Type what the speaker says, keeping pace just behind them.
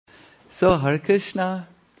So, Hare Krishna.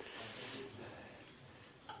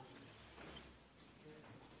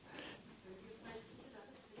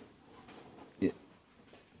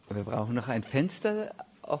 Wir brauchen noch ein Fenster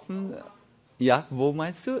offen. Ja, wo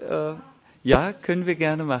meinst du? Ja, können wir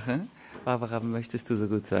gerne machen. Barbara, möchtest du so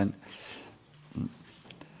gut sein?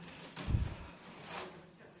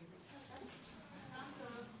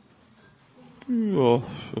 Ja.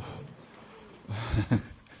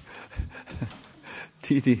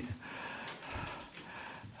 Die.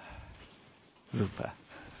 Super.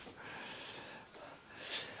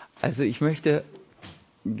 Also ich möchte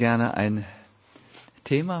gerne ein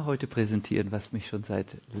Thema heute präsentieren, was mich schon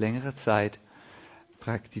seit längerer Zeit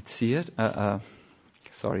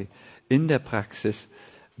in der Praxis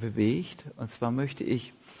bewegt. Und zwar möchte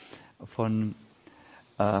ich von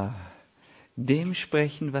dem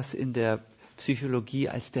sprechen, was in der Psychologie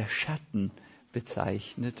als der Schatten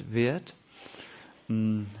bezeichnet wird.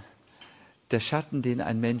 Der Schatten, den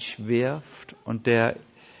ein Mensch wirft und der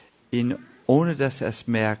ihn, ohne dass er es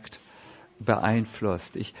merkt,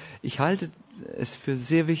 beeinflusst. Ich halte es für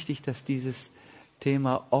sehr wichtig, dass dieses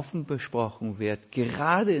Thema offen besprochen wird,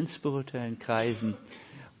 gerade in spirituellen Kreisen,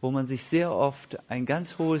 wo man sich sehr oft ein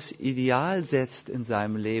ganz hohes Ideal setzt in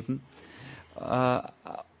seinem Leben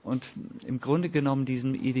und im Grunde genommen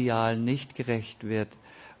diesem Ideal nicht gerecht wird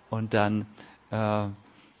und dann,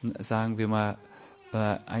 sagen wir mal,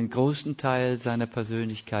 einen großen Teil seiner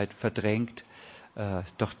Persönlichkeit verdrängt.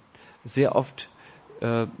 Doch sehr oft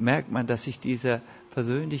merkt man, dass sich dieser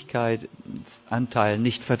Persönlichkeitsanteil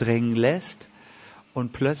nicht verdrängen lässt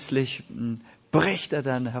und plötzlich bricht er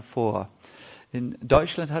dann hervor. In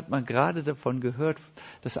Deutschland hat man gerade davon gehört,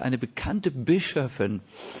 dass eine bekannte Bischöfin,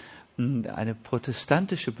 eine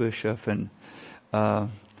protestantische Bischöfin,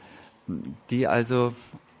 die also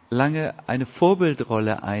lange eine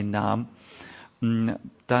Vorbildrolle einnahm,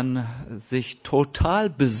 dann sich total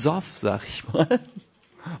besoff, sag ich mal,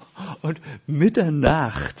 und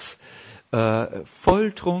mitternachts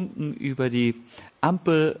volltrunken über die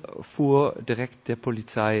Ampel fuhr, direkt der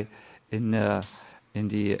Polizei in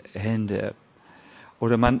die Hände.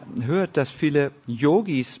 Oder man hört, dass viele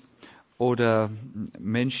Yogis oder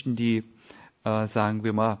Menschen, die, sagen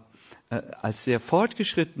wir mal, als sehr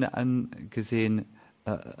fortgeschrittene angesehen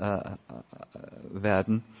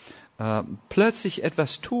werden, plötzlich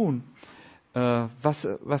etwas tun,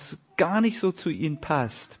 was gar nicht so zu ihnen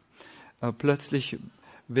passt. Plötzlich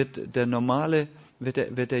wird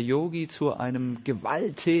der Yogi zu einem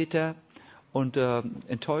Gewalttäter und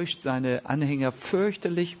enttäuscht seine Anhänger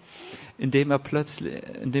fürchterlich, indem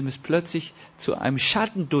es plötzlich zu einem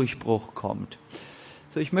Schattendurchbruch kommt.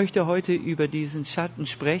 So, ich möchte heute über diesen Schatten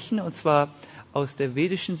sprechen, und zwar aus der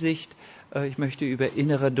vedischen Sicht. Ich möchte über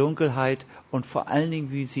innere Dunkelheit und vor allen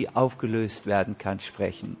Dingen, wie sie aufgelöst werden kann,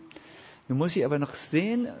 sprechen. Nun muss ich aber noch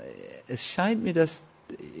sehen, es scheint mir, dass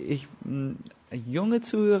ich junge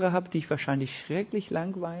Zuhörer habe, die ich wahrscheinlich schrecklich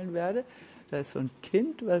langweilen werde. Da ist so ein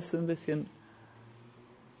Kind, was so ein bisschen...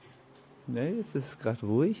 Nee, jetzt ist es gerade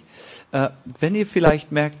ruhig. Wenn ihr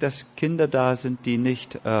vielleicht merkt, dass Kinder da sind, die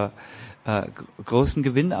nicht großen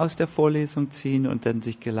Gewinn aus der Vorlesung ziehen und dann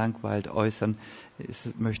sich gelangweilt äußern,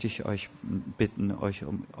 möchte ich euch bitten, euch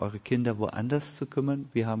um eure Kinder woanders zu kümmern.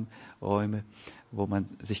 Wir haben Räume, wo man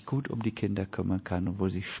sich gut um die Kinder kümmern kann und wo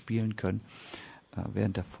sie spielen können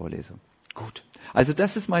während der Vorlesung. Gut, also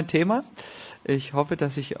das ist mein Thema. Ich hoffe,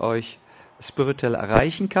 dass ich euch spirituell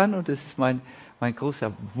erreichen kann, und es ist mein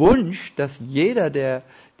großer Wunsch, dass jeder, der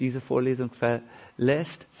diese Vorlesung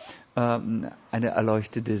verlässt, eine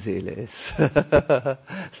erleuchtete Seele ist.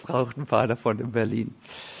 Es braucht ein paar davon in Berlin.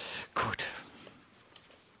 Gut.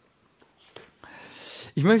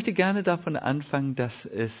 Ich möchte gerne davon anfangen, dass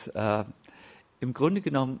es im Grunde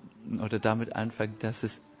genommen, oder damit anfangen, dass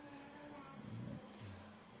es...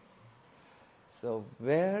 So,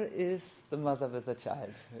 where is the mother with the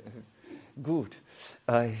child? Gut.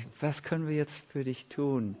 Was können wir jetzt für dich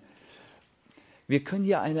tun? Wir können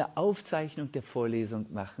ja eine Aufzeichnung der Vorlesung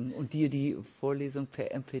machen und dir die Vorlesung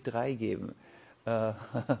per MP3 geben.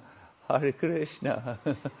 Hare Krishna.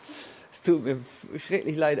 Es tut mir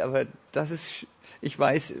schrecklich leid, aber das ist, ich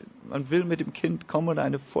weiß, man will mit dem Kind kommen und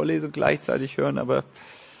eine Vorlesung gleichzeitig hören, aber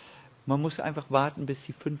man muss einfach warten, bis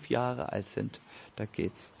sie 5 Jahre alt sind. Da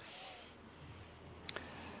geht's.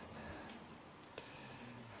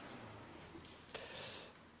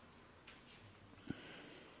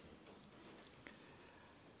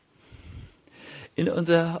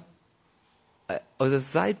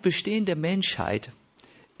 Seit Bestehen der Menschheit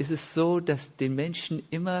ist es so, dass den Menschen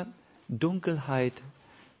immer Dunkelheit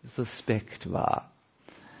suspekt war.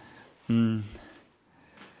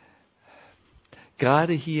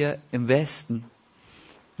 gerade hier im Westen,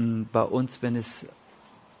 bei uns, wenn es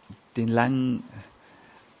den langen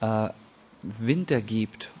Winter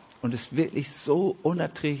gibt und es wirklich so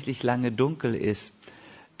unerträglich lange dunkel ist,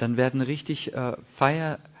 dann wird richtig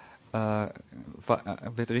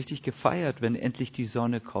gefeiert, wenn endlich die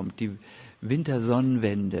Sonne kommt, die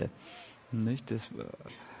Wintersonnenwende. Nicht? Das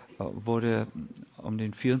wurde um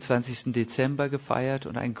den 24. Dezember gefeiert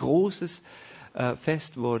und ein großes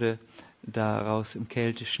Fest wurde daraus im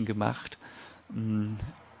Keltischen gemacht,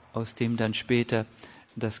 aus dem dann später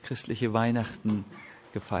das christliche Weihnachten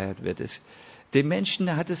gefeiert wird. Dem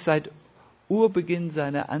Menschen hat es seit Urbeginn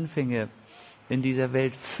seiner Anfänge in dieser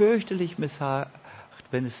Welt fürchterlich misshacht,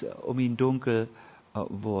 wenn es um ihn dunkel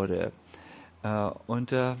wurde.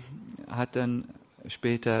 Und er hat dann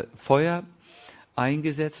später Feuer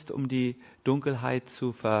eingesetzt, um die Dunkelheit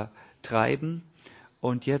zu vertreiben.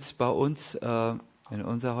 Und jetzt bei uns, in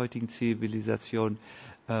unserer heutigen Zivilisation,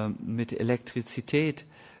 mit Elektrizität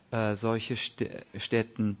solche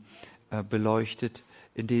Städten beleuchtet,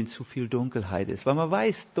 in denen zu viel Dunkelheit ist. Weil man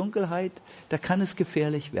weiß, Dunkelheit, da kann es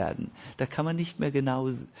gefährlich werden. Da kann man nicht mehr genau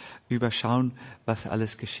überschauen, was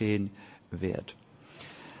alles geschehen wird.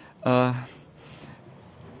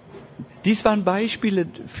 Dies waren Beispiele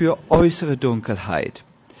für äußere Dunkelheit.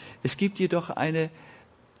 Es gibt jedoch eine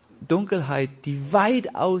Dunkelheit, die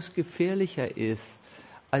weitaus gefährlicher ist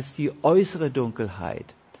als die äußere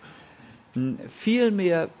Dunkelheit. Viel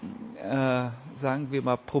mehr, sagen wir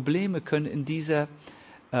mal, Probleme können in dieser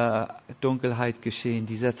Dunkelheit geschehen,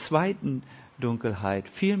 dieser zweiten Dunkelheit,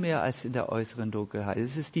 viel mehr als in der äußeren Dunkelheit.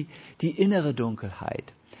 Es ist die innere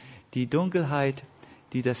Dunkelheit, die Dunkelheit,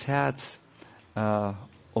 die das Herz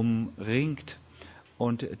umringt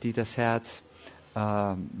und die das Herz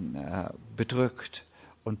bedrückt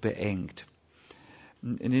und beengt.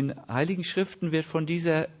 In den Heiligen Schriften wird von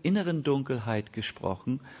dieser inneren Dunkelheit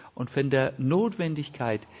gesprochen und von der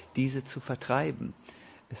Notwendigkeit, diese zu vertreiben.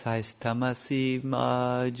 Es heißt Tamasi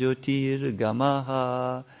ma Jyotir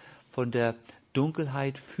Gamaha, von der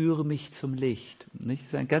Dunkelheit führe mich zum Licht. Das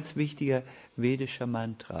ist ein ganz wichtiger vedischer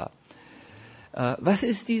Mantra. Was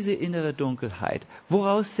ist diese innere Dunkelheit?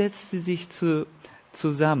 Woraus setzt sie sich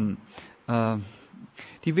zusammen?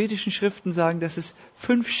 Die vedischen Schriften sagen, dass es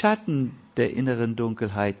 5 Schatten der inneren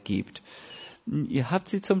Dunkelheit gibt. Ihr habt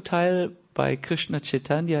sie zum Teil bei Krishna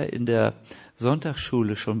Chaitanya in der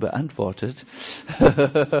Sonntagsschule schon beantwortet.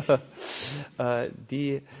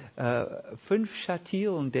 Die 5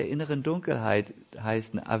 Schattierungen der inneren Dunkelheit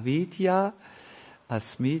heißen Avidya,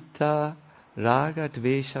 Asmita, Raga,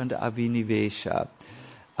 Dvesha und Abhinivesha.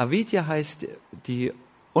 Avidya heißt die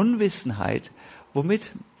Unwissenheit,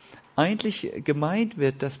 womit eigentlich gemeint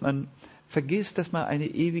wird, dass man vergisst, dass man eine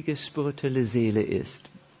ewige spirituelle Seele ist.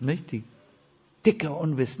 Nicht? Die dicke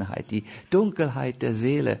Unwissenheit, die Dunkelheit der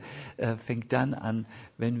Seele fängt dann an,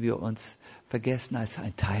 wenn wir uns vergessen als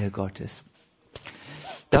ein Teil Gottes.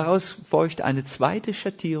 Daraus folgt eine zweite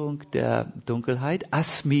Schattierung der Dunkelheit,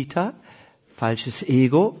 Asmita, falsches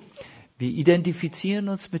Ego. Wir identifizieren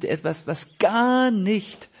uns mit etwas, was gar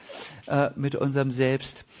nicht mit unserem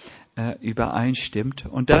Selbst übereinstimmt.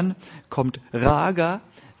 Und dann kommt Raga,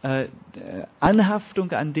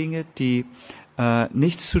 Anhaftung an Dinge, die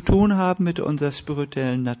nichts zu tun haben mit unserer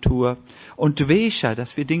spirituellen Natur. Und Dvesha,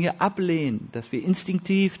 dass wir Dinge ablehnen, dass wir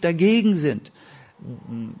instinktiv dagegen sind,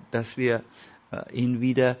 dass wir ihnen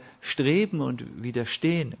widerstreben und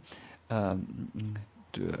widerstehen.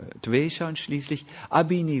 Dvesha und schließlich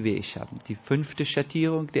Abhinivesha. Die 5.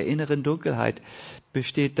 Schattierung der inneren Dunkelheit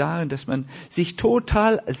besteht darin, dass man sich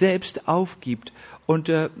total selbst aufgibt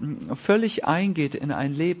und völlig eingeht in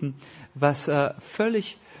ein Leben, was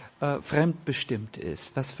völlig fremdbestimmt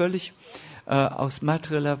ist, was völlig aus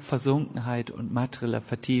materieller Versunkenheit und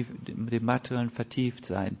dem materiellen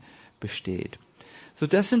Vertieftsein besteht. So,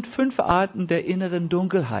 das sind 5 Arten der inneren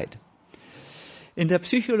Dunkelheit. In der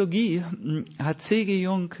Psychologie hat C.G.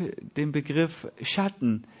 Jung den Begriff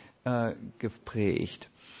Schatten geprägt.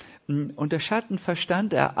 Unter Schatten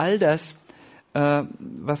verstand er all das,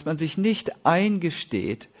 was man sich nicht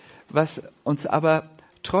eingesteht, was uns aber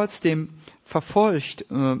trotzdem verfolgt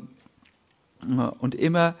und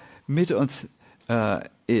immer mit uns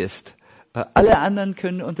ist. Alle anderen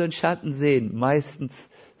können unseren Schatten sehen. Meistens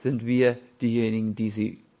sind wir diejenigen,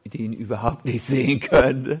 die ihn überhaupt nicht sehen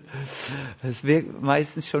können. Das wirkt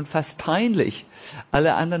meistens schon fast peinlich.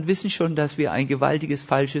 Alle anderen wissen schon, dass wir ein gewaltiges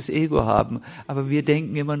falsches Ego haben, aber wir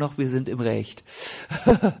denken immer noch, wir sind im Recht.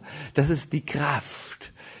 Das ist die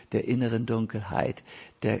Kraft der inneren Dunkelheit,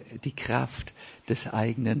 die Kraft des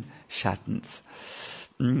eigenen Schattens.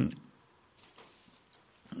 In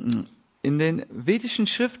den vedischen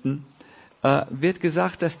Schriften wird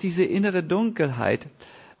gesagt, dass diese innere Dunkelheit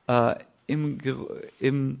im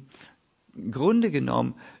Grunde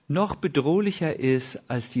genommen noch bedrohlicher ist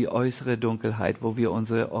als die äußere Dunkelheit, wo wir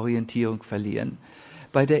unsere Orientierung verlieren.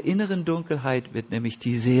 Bei der inneren Dunkelheit wird nämlich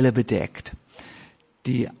die Seele bedeckt,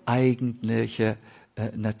 die eigentliche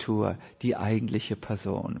Natur, die eigentliche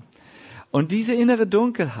Person. Und diese innere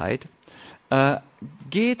Dunkelheit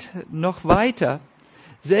geht noch weiter,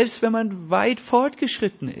 selbst wenn man weit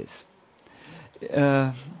fortgeschritten ist.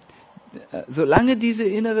 Solange diese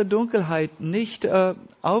innere Dunkelheit nicht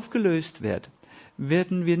aufgelöst wird,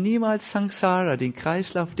 werden wir niemals Samsara, den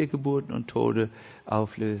Kreislauf der Geburten und Tode,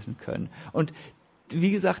 auflösen können. Und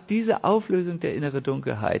wie gesagt, diese Auflösung der inneren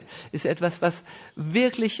Dunkelheit ist etwas, was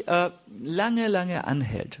wirklich lange, lange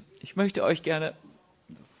anhält. Ich möchte euch gerne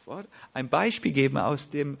ein Beispiel geben aus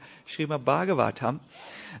dem Srimad Bhagavatam.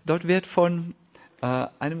 Dort wird von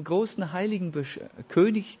einem großen heiligen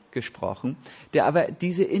König gesprochen, der aber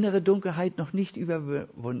diese innere Dunkelheit noch nicht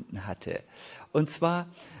überwunden hatte. Und zwar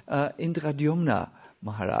Indradyumna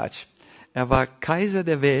Maharaj. Er war Kaiser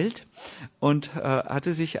der Welt und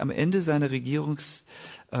hatte sich am Ende seiner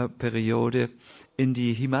Regierungsperiode in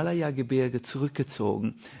die Himalaya-Gebirge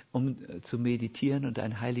zurückgezogen, um zu meditieren und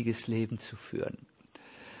ein heiliges Leben zu führen.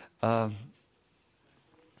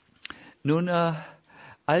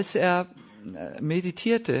 Als er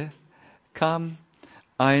meditierte, kam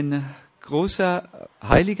ein großer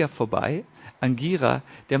Heiliger vorbei, Angira,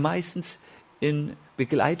 der meistens in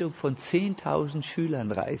Begleitung von 10.000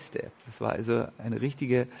 Schülern reiste. Das war also eine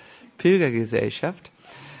richtige Pilgergesellschaft.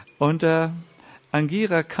 Und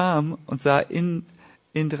Angira kam und sah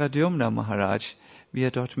Indradyumna Maharaj, wie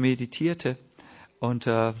er dort meditierte und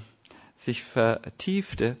sich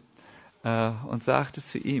vertiefte und sagte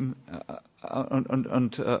zu ihm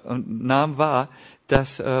und nahm wahr,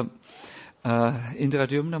 dass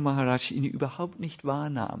Indradyumna Maharaj ihn überhaupt nicht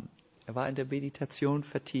wahrnahm. Er war in der Meditation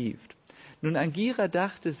vertieft. Nun, Angira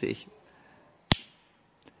dachte sich,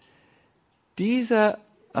 dieser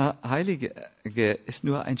Heilige ist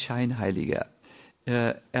nur ein Scheinheiliger.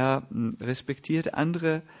 Er respektiert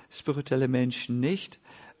andere spirituelle Menschen nicht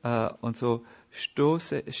und so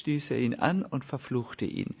stieß er ihn an und verfluchte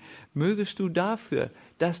ihn. Mögest du dafür,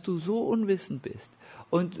 dass du so unwissend bist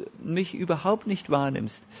und mich überhaupt nicht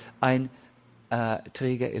wahrnimmst, ein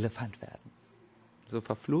träger Elefant werden. So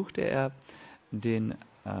verfluchte er den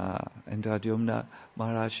Indradyumna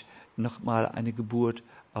Maharaj, nochmal eine Geburt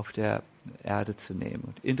auf der Erde zu nehmen.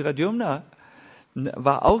 Und Indradyumna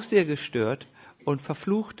war auch sehr gestört und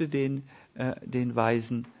verfluchte den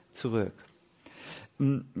Weisen zurück.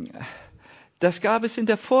 Das gab es in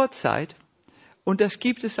der Vorzeit und das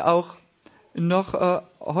gibt es auch noch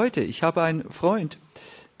heute. Ich habe einen Freund,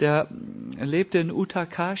 der lebte in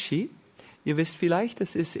Uttarkashi. Ihr wisst vielleicht,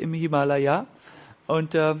 das ist im Himalaya.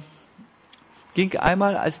 Und ging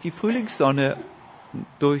einmal, als die Frühlingssonne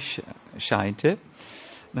durchscheinte,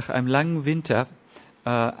 nach einem langen Winter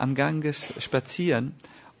am Ganges spazieren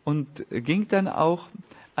und ging dann auch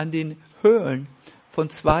an den Höhlen von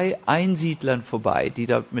 2 Einsiedlern vorbei, die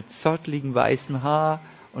da mit zottligem weißem Haar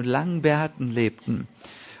und langen Bärten lebten.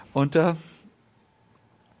 Und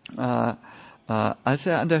als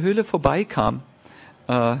er an der Höhle vorbeikam,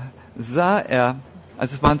 sah er,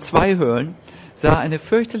 also es waren 2 Höhlen, sah eine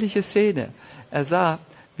fürchterliche Szene. Er sah,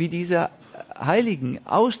 wie diese Heiligen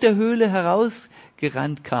aus der Höhle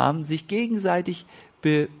herausgerannt kamen, sich gegenseitig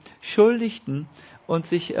beschuldigten und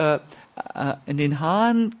sich in den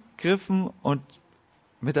Haaren griffen und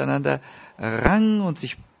miteinander rangen und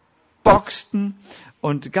sich boxten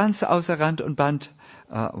und ganz außer Rand und Band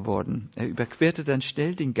wurden. Er überquerte dann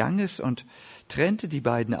schnell den Ganges und trennte die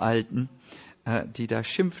beiden Alten, die da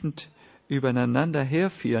schimpfend übereinander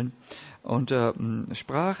herfielen, und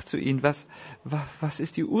sprach zu ihnen, was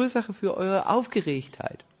ist die Ursache für eure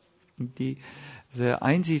Aufgeregtheit? Und diese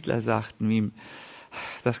Einsiedler sagten ihm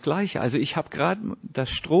das Gleiche. Also ich habe gerade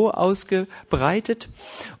das Stroh ausgebreitet,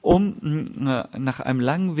 um nach einem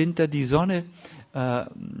langen Winter die Sonne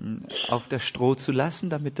auf das Stroh zu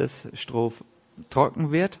lassen, damit das Stroh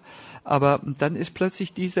trocken wird. Aber dann ist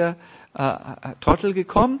plötzlich dieser Trottel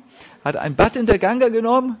gekommen, hat ein Bad in der Ganga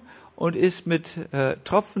genommen und ist mit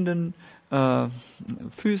tropfenden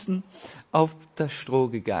Füßen auf das Stroh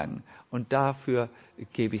gegangen. Und dafür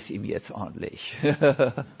gebe ich es ihm jetzt ordentlich.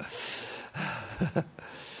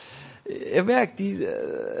 Ihr merkt,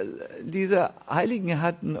 diese Heiligen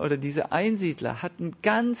hatten, oder diese Einsiedler hatten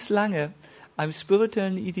ganz lange einem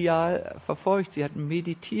spirituellen Ideal verfolgt. Sie hatten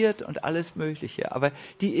meditiert und alles Mögliche. Aber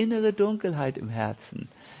die innere Dunkelheit im Herzen,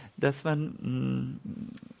 dass man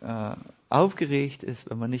aufgeregt ist,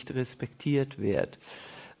 wenn man nicht respektiert wird,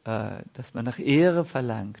 dass man nach Ehre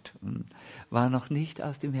verlangt, war noch nicht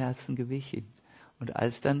aus dem Herzen gewichen. Und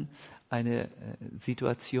als dann eine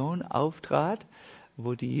Situation auftrat,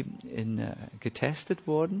 wo die getestet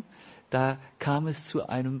wurden, da kam es zu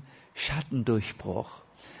einem Schattendurchbruch,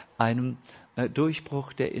 einem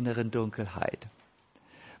Durchbruch der inneren Dunkelheit.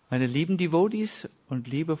 Meine lieben Devotees und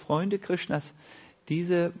liebe Freunde Krishnas,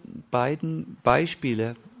 diese beiden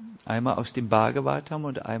Beispiele, einmal aus dem Bhagavatam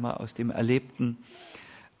und einmal aus dem erlebten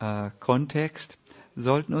Kontext,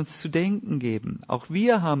 sollten uns zu denken geben. Auch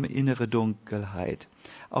wir haben innere Dunkelheit.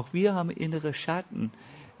 Auch wir haben innere Schatten,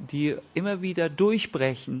 die immer wieder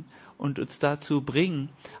durchbrechen und uns dazu bringen,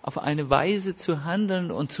 auf eine Weise zu handeln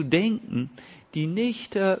und zu denken, die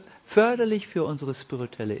nicht förderlich für unsere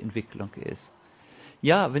spirituelle Entwicklung ist.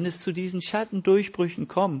 Ja, wenn es zu diesen Schattendurchbrüchen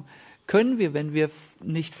kommt, können wir, wenn wir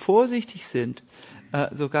nicht vorsichtig sind,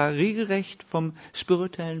 sogar regelrecht vom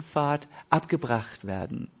spirituellen Pfad abgebracht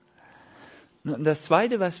werden. Und das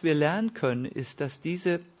Zweite, was wir lernen können, ist, dass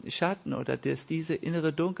diese Schatten oder dass diese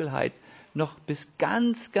innere Dunkelheit noch bis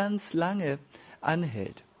ganz, ganz lange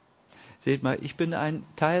anhält. Seht mal, ich bin ein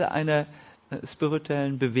Teil einer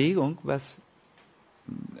spirituellen Bewegung, was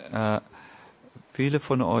viele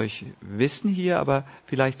von euch wissen hier, aber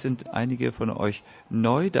vielleicht sind einige von euch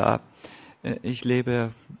neu da. Ich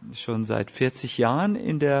lebe schon seit 40 Jahren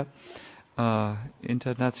in der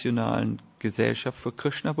internationalen Gesellschaft für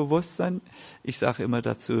Krishna-Bewusstsein. Ich sage immer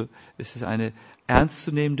dazu, es ist eine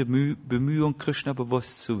ernstzunehmende Bemühung,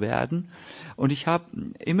 Krishna-bewusst zu werden. Und ich habe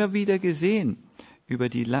immer wieder gesehen, über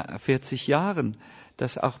die 40 Jahre,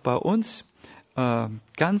 dass auch bei uns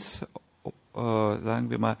ganz, sagen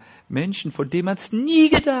wir mal, Menschen, von denen man es nie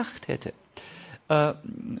gedacht hätte,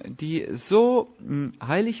 die so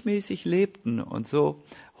heiligmäßig lebten und so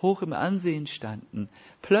hoch im Ansehen standen,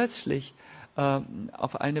 plötzlich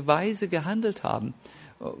auf eine Weise gehandelt haben,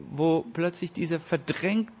 wo plötzlich diese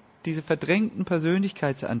verdrängten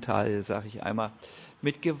Persönlichkeitsanteile, sage ich einmal,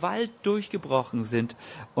 mit Gewalt durchgebrochen sind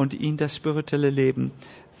und ihnen das spirituelle Leben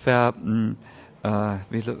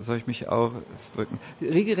wie soll ich mich ausdrücken,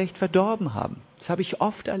 regelrecht verdorben haben. Das habe ich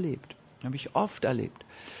oft erlebt.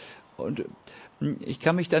 Und ich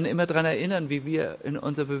kann mich dann immer daran erinnern, wie wir in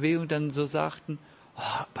unserer Bewegung dann so sagten,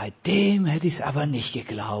 oh, bei dem hätte ich es aber nicht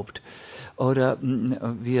geglaubt. Oder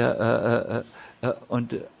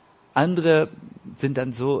und andere sind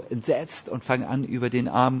dann so entsetzt und fangen an, über den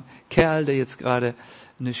armen Kerl, der jetzt gerade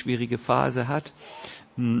eine schwierige Phase hat,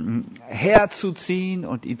 herzuziehen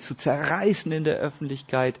und ihn zu zerreißen in der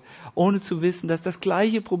Öffentlichkeit, ohne zu wissen, dass das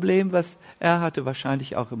gleiche Problem, was er hatte,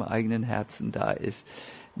 wahrscheinlich auch im eigenen Herzen da ist.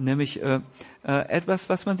 Nämlich etwas,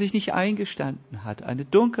 was man sich nicht eingestanden hat, eine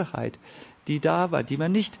Dunkelheit, die da war, die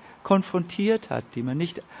man nicht konfrontiert hat, die man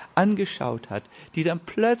nicht angeschaut hat, die dann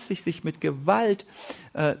plötzlich sich mit Gewalt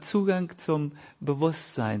Zugang zum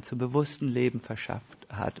Bewusstsein, zum bewussten Leben verschafft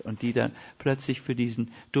hat und die dann plötzlich für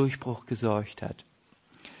diesen Durchbruch gesorgt hat.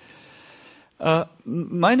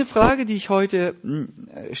 Meine Frage, die ich heute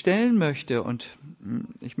stellen möchte, und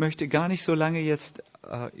ich möchte gar nicht so lange jetzt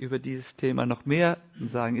über dieses Thema noch mehr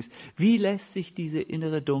sagen, ist, wie lässt sich diese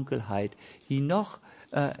innere Dunkelheit, die noch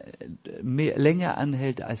länger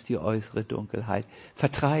anhält als die äußere Dunkelheit,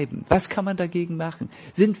 vertreiben? Was kann man dagegen machen?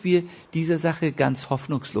 Sind wir dieser Sache ganz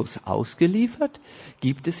hoffnungslos ausgeliefert?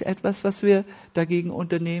 Gibt es etwas, was wir dagegen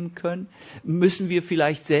unternehmen können? Müssen wir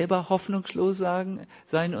vielleicht selber hoffnungslos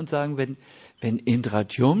sein und sagen, wenn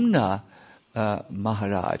Indradyumna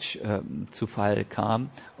Maharaj zu Fall kam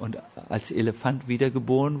und als Elefant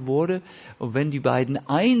wiedergeboren wurde, und wenn die beiden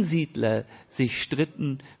Einsiedler sich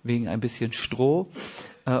stritten wegen ein bisschen Stroh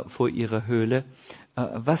vor ihrer Höhle,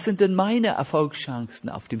 was sind denn meine Erfolgschancen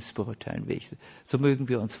auf dem spirituellen Weg? So mögen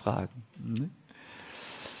wir uns fragen.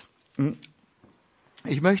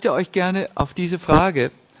 Ich möchte euch gerne auf diese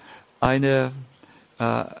Frage eine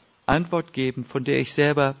Antwort geben, von der ich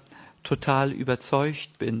selber total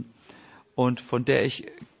überzeugt bin und von der ich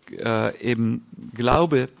eben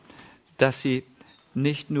glaube, dass sie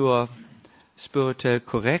nicht nur spirituell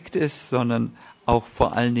korrekt ist, sondern auch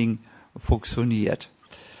vor allen Dingen funktioniert.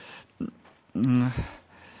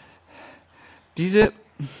 Diese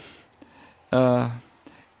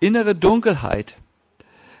innere Dunkelheit,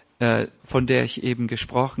 von der ich eben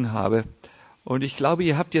gesprochen habe, und ich glaube,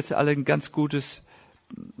 ihr habt jetzt alle ein ganz gutes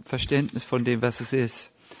Verständnis von dem, was es ist.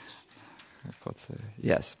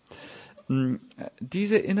 Yes.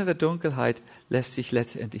 Diese innere Dunkelheit lässt sich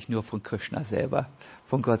letztendlich nur von Krishna selber,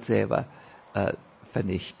 von Gott selber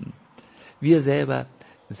vernichten. Wir selber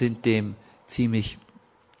sind dem ziemlich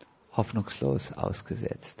hoffnungslos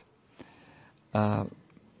ausgesetzt.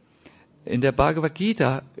 In der Bhagavad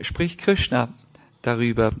Gita spricht Krishna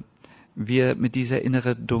darüber, wie er mit dieser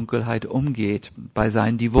inneren Dunkelheit umgeht bei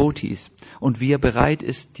seinen Devotees und wie er bereit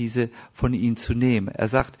ist, diese von ihnen zu nehmen. Er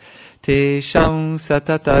sagt, Tesham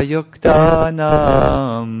satata yuktanam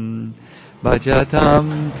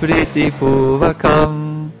bhajatam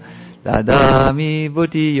pritipuvakam dadami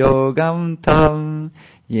buddhi yogam tam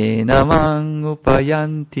yenamang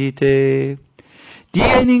upayantite.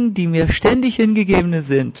 Diejenigen, die mir ständig hingegebene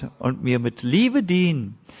sind und mir mit Liebe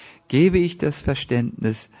dienen, gebe ich das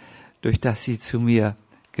Verständnis, durch das sie zu mir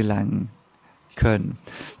gelangen können.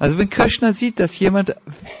 Also wenn Krishna sieht, dass jemand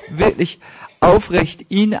wirklich aufrecht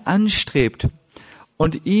ihn anstrebt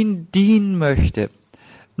und ihn dienen möchte,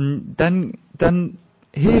 dann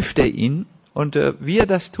hilft er ihm. Und wie er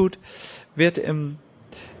das tut, wird im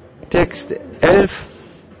Text 11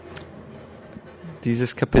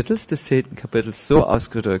 dieses Kapitels, des 10. Kapitels, so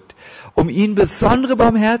ausgedrückt. Um ihnen besondere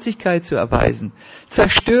Barmherzigkeit zu erweisen,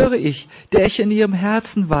 zerstöre ich, der ich in ihrem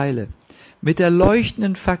Herzen weile, mit der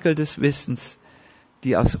leuchtenden Fackel des Wissens,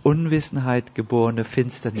 die aus Unwissenheit geborene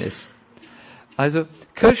Finsternis. Also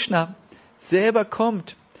Krishna selber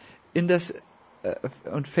kommt in das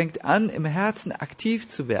und fängt an, im Herzen aktiv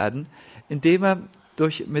zu werden, indem er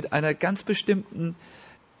mit einer ganz bestimmten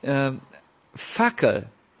Fackel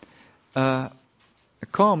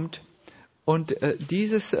kommt und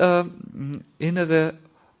dieses innere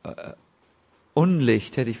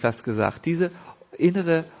Unlicht, hätte ich fast gesagt, diese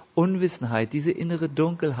innere Unwissenheit, diese innere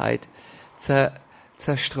Dunkelheit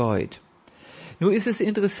zerstreut. Nun ist es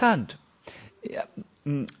interessant,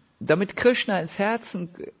 damit Krishna ins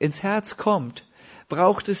Herz kommt,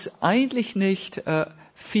 braucht es eigentlich nicht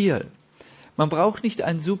viel. Man braucht nicht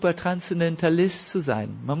ein super Transzendentalist zu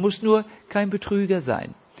sein. Man muss nur kein Betrüger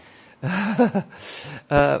sein. Man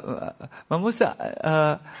muss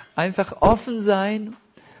einfach offen sein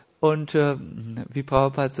und, wie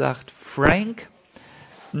Prabhupada sagt, frank.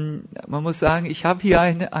 Man muss sagen, ich habe hier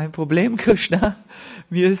ein Problem, Krishna.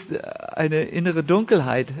 Mir ist eine innere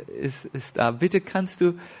Dunkelheit ist da. Bitte kannst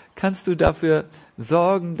du dafür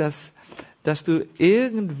sorgen, dass du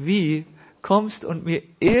irgendwie kommst und mir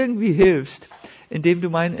irgendwie hilfst, indem du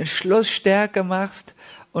meinen Entschluss stärker machst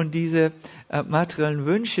und diese materiellen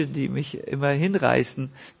Wünsche, die mich immer hinreißen,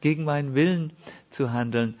 gegen meinen Willen zu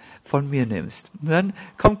handeln, von mir nimmst. Und dann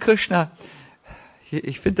kommt Krishna,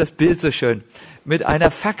 ich finde das Bild so schön, mit einer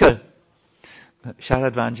Fackel,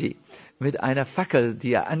 Sharadvanji, mit einer Fackel,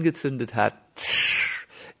 die er angezündet hat,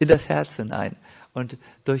 in das Herz hinein. Und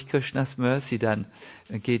durch Krishnas Mercy dann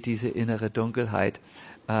geht diese innere Dunkelheit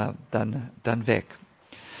dann weg.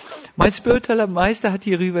 Mein spiritueller Meister hat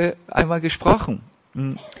hierüber einmal gesprochen.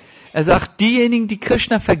 Er sagt, diejenigen, die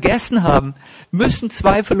Krishna vergessen haben, müssen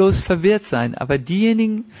zweifellos verwirrt sein. Aber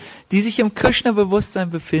diejenigen, die sich im Krishna-Bewusstsein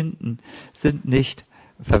befinden, sind nicht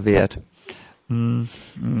verwirrt. Wenn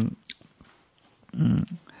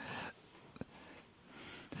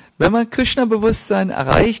man Krishna-Bewusstsein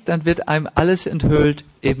erreicht, dann wird einem alles enthüllt,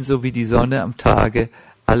 ebenso wie die Sonne am Tage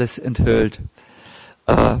alles enthüllt.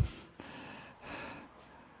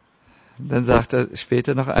 Dann sagt er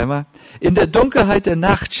später noch einmal, in der Dunkelheit der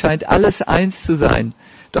Nacht scheint alles eins zu sein.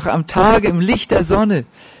 Doch am Tage im Licht der Sonne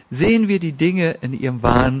sehen wir die Dinge in ihrer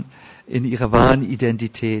wahren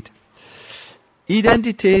Identität.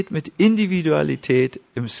 Identität mit Individualität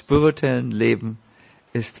im spirituellen Leben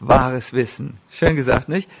ist wahres Wissen. Schön gesagt,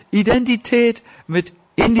 nicht? Identität mit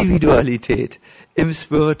Individualität im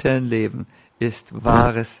spirituellen Leben ist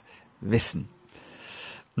wahres Wissen.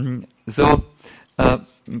 So,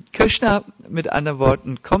 Krishna, mit anderen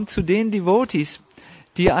Worten, kommt zu den Devotees,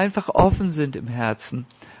 die einfach offen sind im Herzen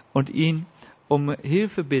und ihn um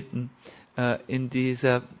Hilfe bitten in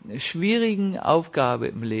dieser schwierigen Aufgabe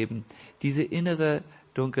im Leben, diese innere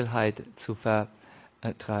Dunkelheit zu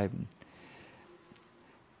vertreiben.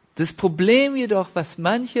 Das Problem jedoch, was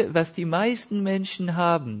die meisten Menschen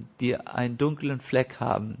haben, die einen dunklen Fleck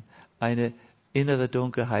haben, eine innere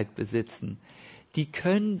Dunkelheit besitzen, die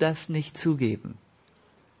können das nicht zugeben.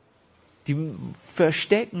 Die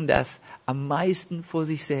verstecken das am meisten vor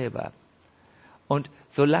sich selber. Und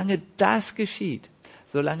solange das geschieht,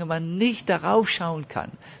 solange man nicht darauf schauen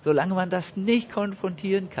kann, solange man das nicht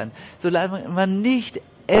konfrontieren kann, solange man nicht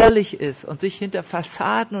ehrlich ist und sich hinter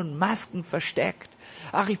Fassaden und Masken versteckt,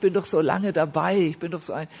 ach, ich bin doch so lange dabei, ich bin doch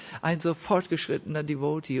so ein so fortgeschrittener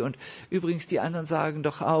Devotee und übrigens die anderen sagen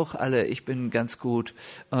doch auch alle, ich bin ganz gut.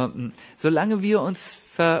 Solange wir uns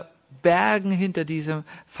verbergen hinter dieser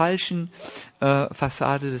falschen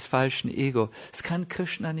Fassade des falschen Ego, es kann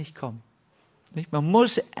Krishna nicht kommen. Nicht? Man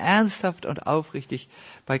muss ernsthaft und aufrichtig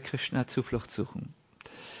bei Krishna Zuflucht suchen.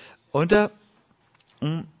 Und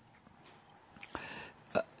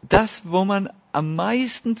das, wo man am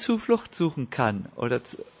meisten Zuflucht suchen kann oder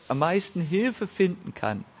am meisten Hilfe finden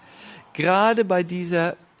kann, gerade bei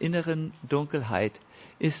dieser inneren Dunkelheit,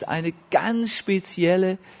 ist eine ganz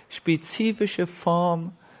spezielle, spezifische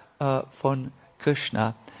Form von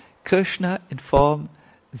Krishna. Krishna in Form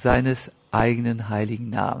seines eigenen heiligen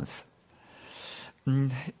Namens.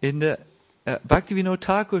 In der Bhaktivinoda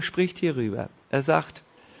Thakur spricht hierüber. Er sagt,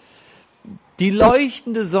 die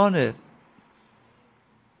leuchtende Sonne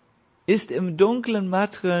ist im dunklen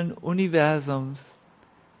materiellen Universum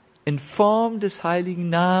in Form des heiligen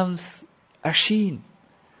Namens erschienen,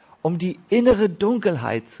 um die innere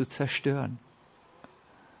Dunkelheit zu zerstören.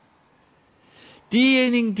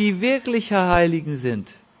 Diejenigen, die wirkliche Heiligen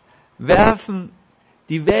sind, werfen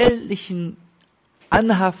die weltlichen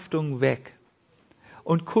Anhaftungen weg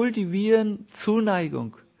und kultivieren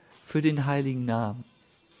Zuneigung für den heiligen Namen.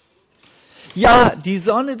 Ja, die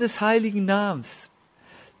Sonne des heiligen Namens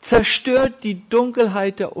zerstört die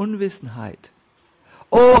Dunkelheit der Unwissenheit.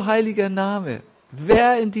 O heiliger Name,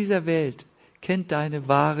 wer in dieser Welt kennt deine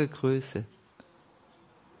wahre Größe?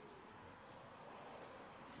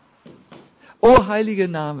 O heiliger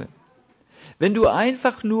Name, wenn du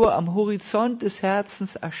einfach nur am Horizont des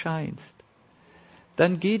Herzens erscheinst,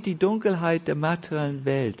 dann geht die Dunkelheit der materiellen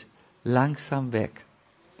Welt langsam weg.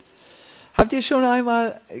 Habt ihr schon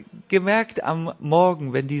einmal gemerkt am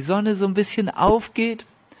Morgen, wenn die Sonne so ein bisschen aufgeht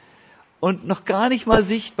und noch gar nicht mal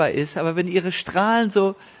sichtbar ist, aber wenn ihre Strahlen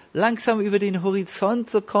so langsam über den Horizont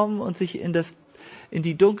so kommen und sich in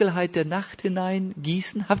die Dunkelheit der Nacht hinein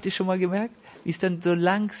gießen, habt ihr schon mal gemerkt, wie es dann so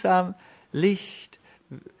langsam Licht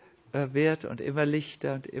wird und immer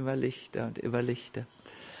lichter und immer lichter und immer lichter.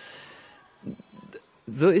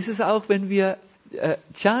 So ist es auch, wenn wir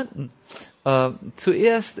chanten.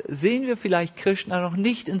 Zuerst sehen wir vielleicht Krishna noch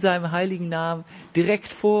nicht in seinem heiligen Namen direkt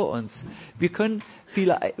vor uns.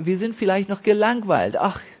 Wir sind vielleicht noch gelangweilt.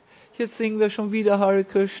 Ach, jetzt singen wir schon wieder Hare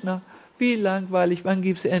Krishna. Wie langweilig, wann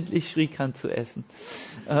gibt's endlich Shrikant zu essen?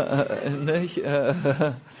 Nicht?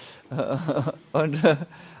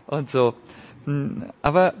 Und so.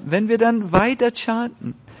 Aber wenn wir dann weiter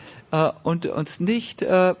chanten und uns nicht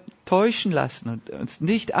täuschen lassen und uns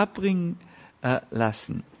nicht abbringen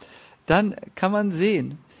lassen, dann kann man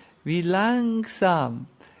sehen, wie langsam,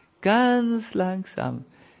 ganz langsam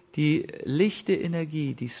die lichte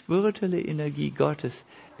Energie, die spirituelle Energie Gottes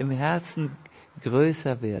im Herzen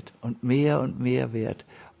größer wird und mehr wird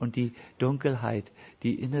und die Dunkelheit,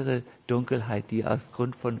 die innere Dunkelheit, die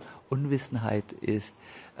aufgrund von Unwissenheit ist,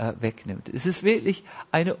 wegnimmt. Es ist wirklich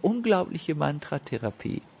eine unglaubliche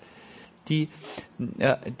Mantratherapie, die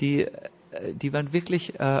man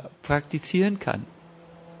wirklich praktizieren kann.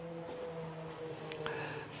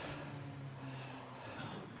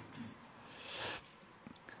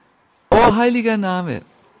 O heiliger Name,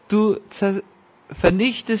 du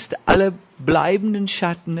vernichtest alle bleibenden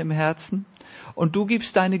Schatten im Herzen und du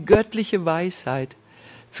gibst deine göttliche Weisheit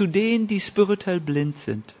zu denen, die spirituell blind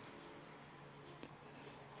sind.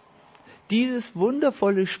 Dieses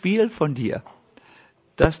wundervolle Spiel von dir,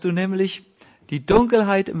 dass du nämlich die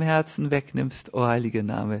Dunkelheit im Herzen wegnimmst, o heiliger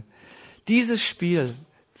Name, dieses Spiel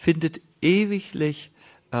findet ewiglich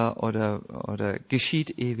oder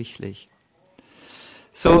geschieht ewiglich.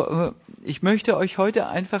 So, ich möchte euch heute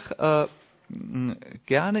einfach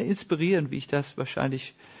gerne inspirieren, wie ich das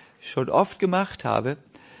wahrscheinlich schon oft gemacht habe,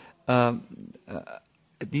 also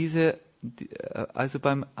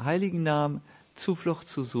beim heiligen Namen Zuflucht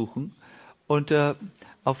zu suchen und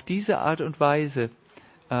auf diese Art und Weise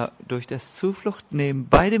durch das Zufluchtnehmen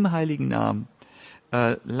bei dem heiligen Namen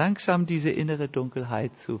langsam diese innere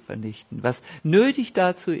Dunkelheit zu vernichten. Was nötig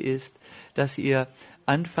dazu ist, dass ihr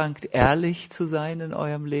anfangt, ehrlich zu sein in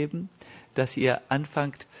eurem Leben, dass ihr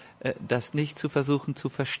anfangt, das nicht zu versuchen zu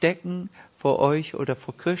verstecken vor euch oder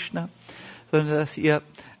vor Krishna, sondern dass ihr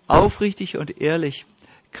aufrichtig und ehrlich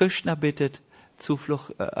Krishna bittet,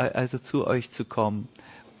 Zuflucht, also zu euch zu kommen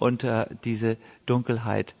und diese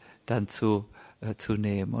Dunkelheit dann zu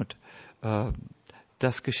nehmen. Und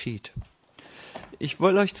das geschieht. Ich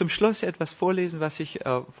wollte euch zum Schluss etwas vorlesen, was ich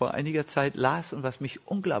vor einiger Zeit las und was mich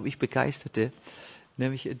unglaublich begeisterte,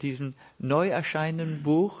 nämlich in diesem neu erscheinenden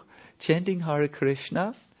Buch Chanting Hare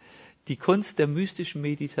Krishna, die Kunst der mystischen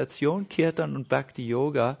Meditation, Kirtan und Bhakti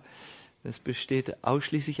Yoga. Das besteht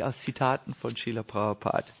ausschließlich aus Zitaten von Srila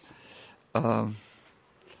Prabhupada.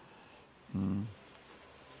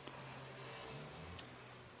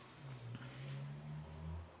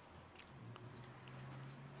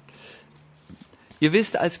 Ihr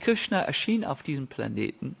wisst, als Krishna erschien auf diesem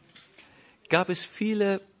Planeten, gab es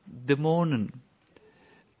viele Dämonen,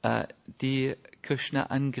 die Krishna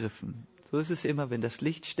angriffen. So ist es immer, wenn das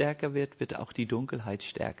Licht stärker wird, wird auch die Dunkelheit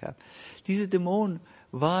stärker. Diese Dämonen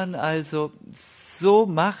waren also so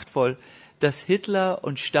machtvoll, dass Hitler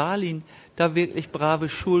und Stalin da wirklich brave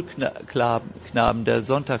Schulknaben der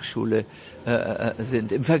Sonntagsschule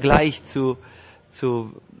sind, im Vergleich zu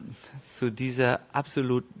dieser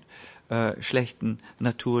absolut schlechten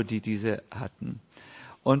Natur, die diese hatten.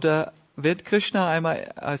 Und wird Krishna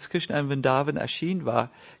einmal, als Krishna in Vrindavan erschienen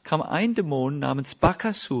war, kam ein Dämon namens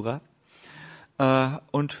Bakasura,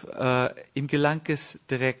 und ihm gelang es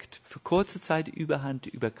direkt für kurze Zeit Überhand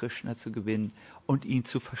über Krishna zu gewinnen und ihn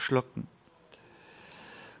zu verschlucken.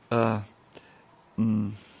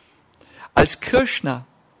 Als Krishna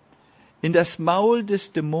in das Maul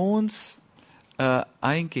des Dämons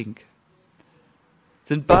einging,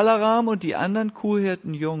 sind Balaram und die anderen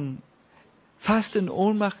Kuhhirtenjungen fast in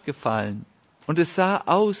Ohnmacht gefallen und es sah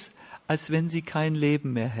aus, als wenn sie kein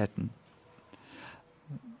Leben mehr hätten.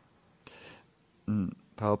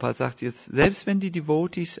 Prabhupada sagt jetzt, selbst wenn die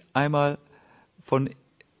Devotees einmal von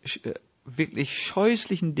wirklich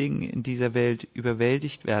scheußlichen Dingen in dieser Welt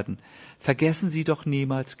überwältigt werden, vergessen sie doch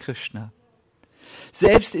niemals Krishna.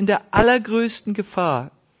 Selbst in der allergrößten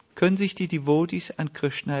Gefahr können sich die Devotees an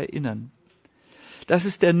Krishna erinnern. Das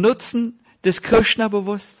ist der Nutzen des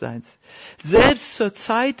Krishna-Bewusstseins. Selbst zur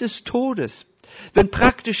Zeit des Todes, wenn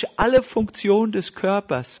praktisch alle Funktionen des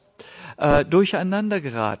Körpers durcheinander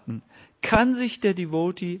geraten, kann sich der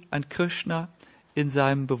Devotee an Krishna in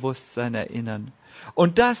seinem Bewusstsein erinnern.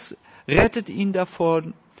 Und das rettet ihn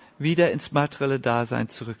davon, wieder ins materielle Dasein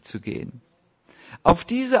zurückzugehen. Auf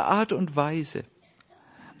diese Art und Weise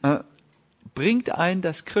bringt einen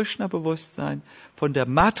das Krishna-Bewusstsein von der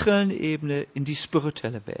materiellen Ebene in die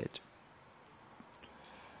spirituelle Welt.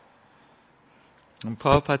 Und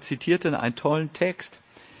Prabhupada zitiert dann einen tollen Text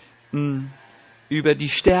über die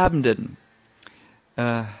Sterbenden.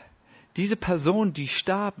 Diese Personen, die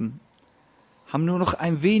starben, haben nur noch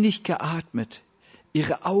ein wenig geatmet.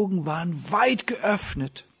 Ihre Augen waren weit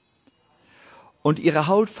geöffnet und ihre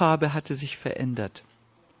Hautfarbe hatte sich verändert.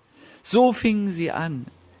 So fingen sie an,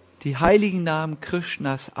 die heiligen Namen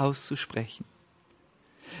Krishnas auszusprechen.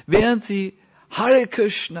 Während sie Hare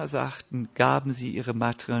Krishna sagten, gaben sie ihre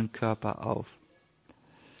materiellen Körper auf.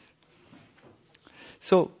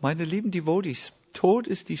 So, meine lieben Devotees, Tod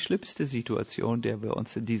ist die schlimmste Situation, der wir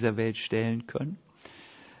uns in dieser Welt stellen können.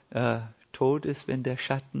 Tod ist, wenn der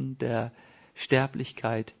Schatten der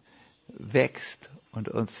Sterblichkeit wächst und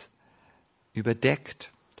uns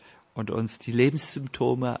überdeckt und uns die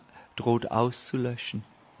Lebenssymptome droht auszulöschen.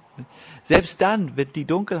 Selbst dann, wenn die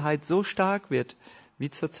Dunkelheit so stark wird,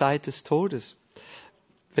 wie zur Zeit des Todes,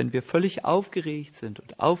 wenn wir völlig aufgeregt sind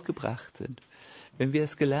und aufgebracht sind, wenn wir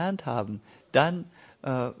es gelernt haben, dann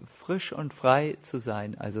frisch und frei zu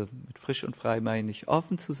sein, also mit frisch und frei meine ich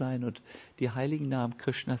offen zu sein und die heiligen Namen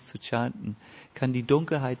Krishnas zu chanten, kann die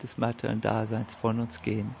Dunkelheit des materiellen Daseins von uns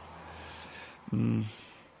gehen.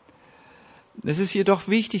 Es ist jedoch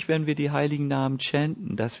wichtig, wenn wir die heiligen Namen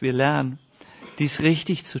chanten, dass wir lernen, dies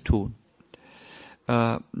richtig zu tun.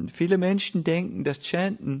 Viele Menschen denken, das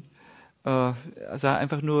Chanten sei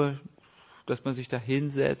einfach nur, dass man sich da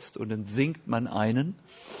hinsetzt und dann singt man einen,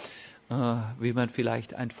 wie man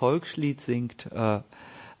vielleicht ein Volkslied singt.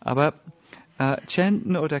 Aber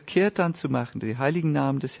chanten oder Kirtan zu machen, die heiligen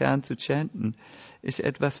Namen des Herrn zu chanten, ist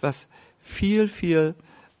etwas, was viel, viel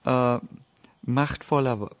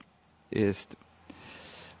machtvoller ist.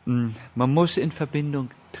 Man muss in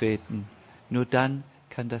Verbindung treten. Nur dann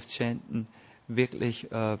kann das Chanten wirklich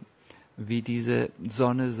wie diese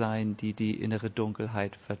Sonne sein, die die innere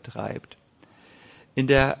Dunkelheit vertreibt. In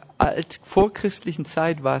der vorchristlichen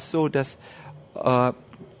Zeit war es so, dass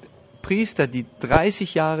Priester, die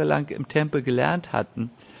 30 Jahre lang im Tempel gelernt hatten,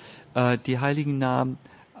 die heiligen Namen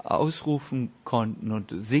ausrufen konnten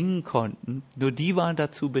und singen konnten. Nur die waren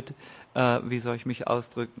dazu, wie soll ich mich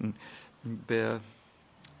ausdrücken,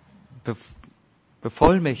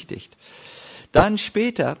 bevollmächtigt. Dann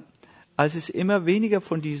später, als es immer weniger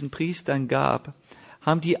von diesen Priestern gab,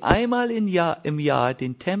 haben die einmal im Jahr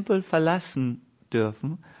den Tempel verlassen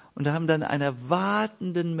dürfen und haben dann einer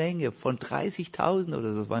wartenden Menge von 30.000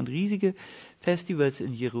 oder so, es waren riesige Festivals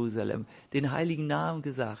in Jerusalem, den heiligen Namen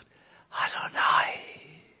gesagt. Adonai.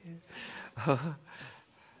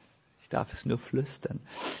 Ich darf es nur flüstern.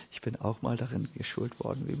 Ich bin auch mal darin geschult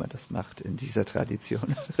worden, wie man das macht in dieser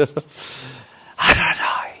Tradition.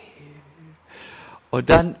 Adonai. Und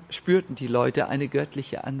dann spürten die Leute eine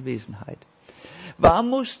göttliche Anwesenheit. Warum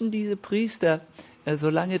mussten diese Priester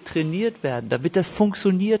so lange trainiert werden, damit das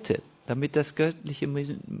funktionierte, damit das göttliche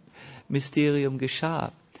Mysterium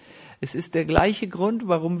geschah? Es ist der gleiche Grund,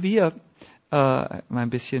 warum wir ein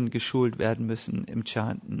bisschen geschult werden müssen im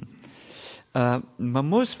Chanten. Man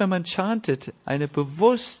muss, wenn man chantet, eine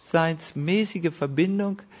bewusstseinsmäßige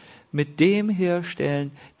Verbindung mit dem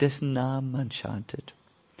herstellen, dessen Namen man chantet.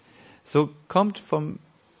 So kommt vom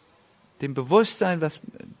dem Bewusstsein, was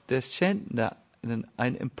des Chantenden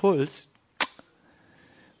ein Impuls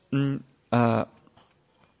und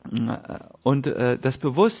das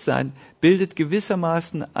Bewusstsein bildet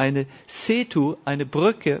gewissermaßen eine Setu, eine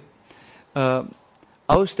Brücke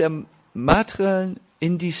aus der materiellen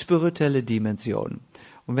in die spirituelle Dimension.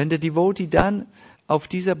 Und wenn der Devotee dann auf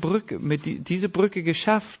dieser Brücke, diese Brücke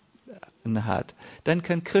geschaffen hat, dann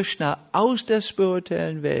kann Krishna aus der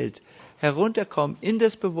spirituellen Welt herunterkommen in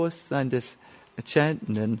das Bewusstsein des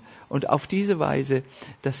Chantenden und auf diese Weise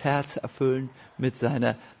das Herz erfüllen mit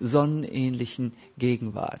seiner sonnenähnlichen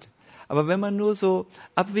Gegenwart. Aber wenn man nur so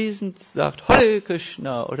abwesend sagt, Hare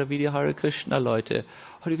Krishna, oder wie die Hare Krishna Leute,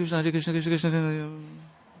 Hare Krishna, Hare Krishna, Krishna Krishna,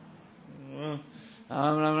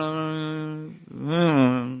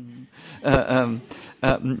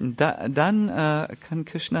 dann kann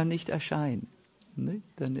Krishna nicht erscheinen. Ne?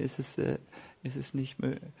 Dann ist es nicht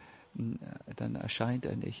mehr, dann erscheint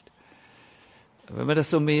er nicht. Wenn man das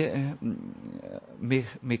so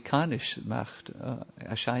mechanisch macht,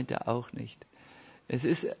 erscheint er auch nicht. Es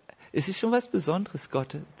ist schon was Besonderes,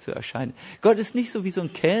 Gott zu erscheinen. Gott ist nicht so wie so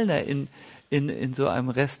ein Kellner in so einem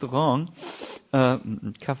Restaurant,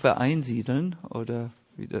 Kaffee einsiedeln oder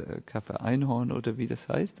Kaffee Einhorn oder wie das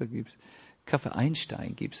heißt. Da gibt's Kaffee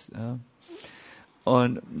Einstein gibt's.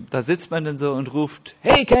 Und da sitzt man dann so und ruft,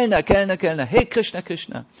 hey Kellner, Kellner, Kellner, hey Krishna,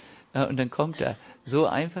 Krishna. Und dann kommt er. So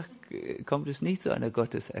einfach kommt es nicht zu einer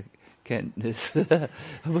Gotteserkenntnis. Da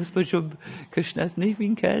muss man schon, Krishna ist nicht wie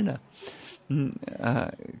ein Kellner.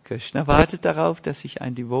 Krishna wartet darauf, dass sich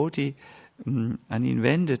ein Devotee an ihn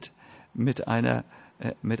wendet mit einem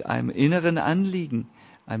inneren Anliegen,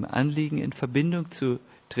 einem Anliegen in Verbindung zu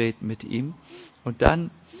treten mit ihm. Und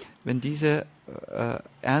dann, wenn diese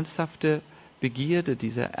ernsthafte Begierde,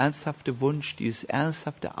 dieser ernsthafte Wunsch, dieses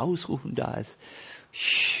ernsthafte Ausrufen da ist,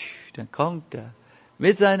 dann kommt er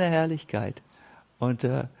mit seiner Herrlichkeit und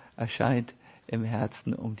erscheint im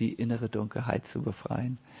Herzen, um die innere Dunkelheit zu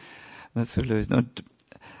befreien und zu lösen.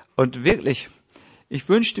 Und wirklich, ich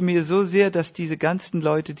wünschte mir so sehr, dass diese ganzen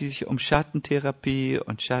Leute, die sich um Schattentherapie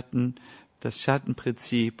und das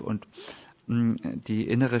Schattenprinzip und die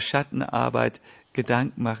innere Schattenarbeit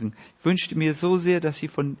Gedanken machen, ich wünschte mir so sehr, dass sie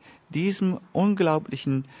von diesem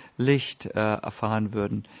unglaublichen Licht erfahren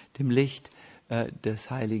würden, dem Licht des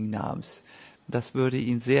heiligen Namens. Das würde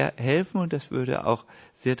ihnen sehr helfen und das würde auch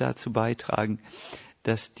sehr dazu beitragen,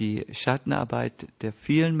 dass die Schattenarbeit der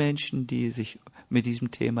vielen Menschen, die sich mit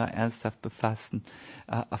diesem Thema ernsthaft befassen,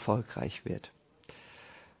 erfolgreich wird.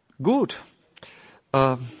 Gut.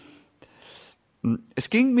 Es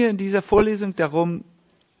ging mir in dieser Vorlesung darum,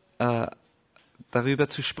 darüber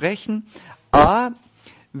zu sprechen,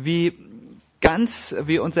 wie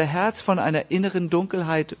unser Herz von einer inneren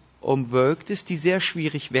Dunkelheit umwölkt ist, die sehr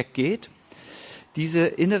schwierig weggeht. Diese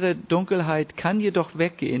innere Dunkelheit kann jedoch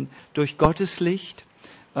weggehen durch Gottes Licht,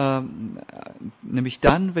 nämlich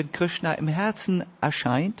dann, wenn Krishna im Herzen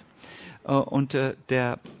erscheint. Und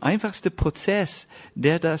der einfachste Prozess,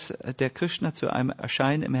 der Krishna zu einem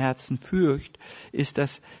Erscheinen im Herzen führt, ist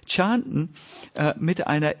das Chanten mit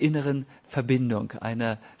einer inneren Verbindung,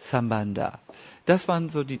 einer Sambandha. Das waren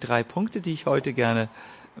so die 3 Punkte, die ich heute gerne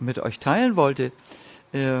mit euch teilen wollte.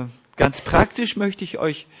 Ganz praktisch möchte ich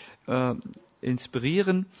euch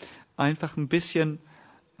inspirieren, einfach ein bisschen,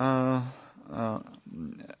 wenn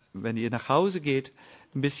ihr nach Hause geht,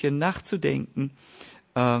 ein bisschen nachzudenken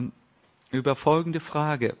über folgende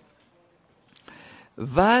Frage.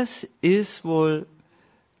 Was ist wohl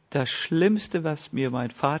das Schlimmste, was mir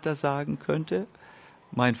mein Vater sagen könnte,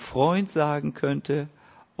 mein Freund sagen könnte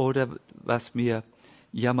oder was mir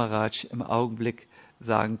Yamaraj im Augenblick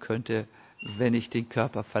sagen könnte, wenn ich den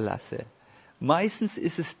Körper verlasse? Meistens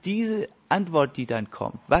ist es diese Antwort, die dann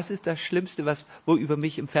kommt. Was ist das Schlimmste, wo über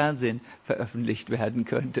mich im Fernsehen veröffentlicht werden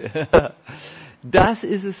könnte? Das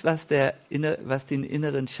ist es, was den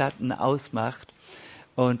inneren Schatten ausmacht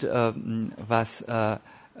und was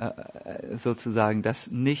sozusagen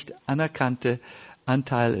das nicht anerkannte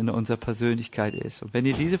Anteil in unserer Persönlichkeit ist. Und wenn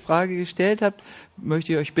ihr diese Frage gestellt habt,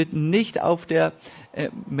 möchte ich euch bitten, nicht auf der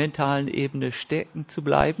mentalen Ebene stecken zu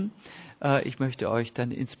bleiben. Ich möchte euch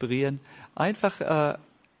dann inspirieren, einfach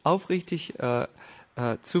aufrichtig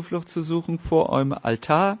Zuflucht zu suchen vor eurem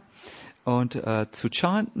Altar und zu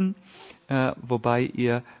chanten, wobei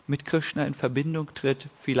ihr mit Krishna in Verbindung tritt,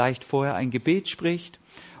 vielleicht vorher ein Gebet spricht,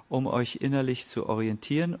 um euch innerlich zu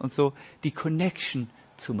orientieren und so die Connection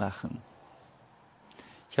zu machen.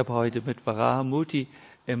 Ich habe heute mit Varahamurti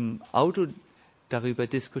im Auto darüber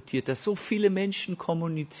diskutiert, dass so viele Menschen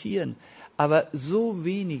kommunizieren, aber so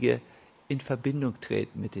wenige in Verbindung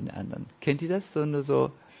treten mit den anderen. Kennt ihr das? So nur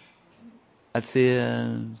so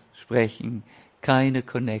erzählen, sprechen, keine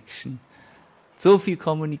Connection. So viel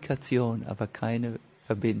Kommunikation, aber keine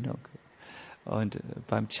Verbindung. Und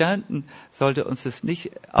beim Chanten sollte uns es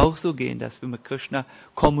nicht auch so gehen, dass wir mit Krishna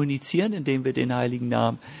kommunizieren, indem wir den heiligen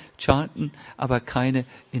Namen chanten, aber keine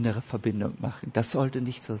innere Verbindung machen. Das sollte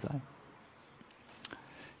nicht so sein.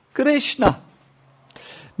 Krishna.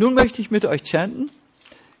 Nun möchte ich mit euch chanten.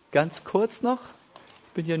 Ganz kurz noch.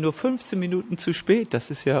 Ich bin ja nur 15 Minuten zu spät.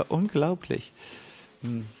 Das ist ja unglaublich.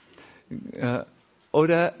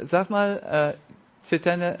 Oder sag mal,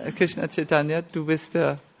 Krishna Chaitanya, du bist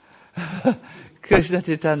der Krishna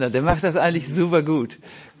Chaitanya, der macht das eigentlich super gut.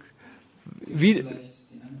 Wie,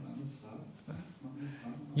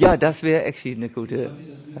 ja, das wäre actually eine gute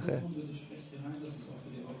Sache.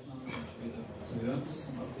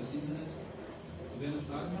 Wer eine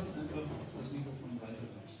Frage hat, einfach das Mikrofon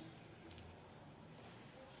weiterreichen.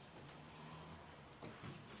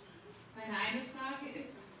 Meine eine Frage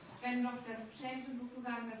ist, wenn doch das Chanten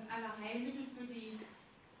sozusagen das Allerheilmittel für den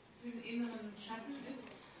inneren Schatten ist,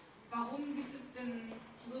 warum gibt es denn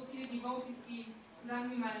so viele Devotees, die, sagen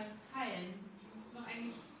wir mal, fallen? Die müssten doch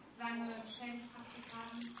eigentlich lange Chanting-Praxis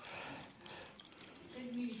haben.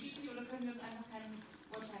 Chanten die nicht richtig oder können wir uns einfach kein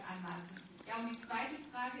Urteil anmaßen? Ja, und die zweite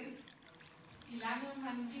Frage ist, wie lange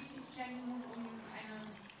man richtig chanten muss, um eine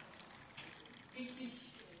richtige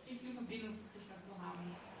Verbindung zu Krishna zu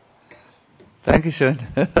haben. Dankeschön.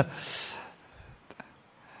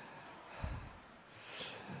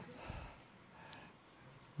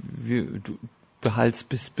 Du behaltst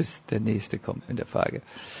bis der nächste kommt in der Frage.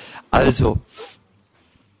 Also,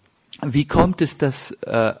 wie kommt es, dass,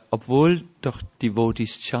 obwohl doch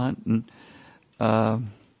Devotees chanten, so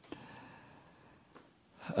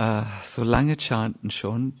lange chanten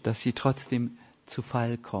schon, dass sie trotzdem zu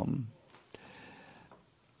Fall kommen?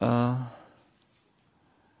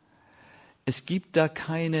 Es gibt da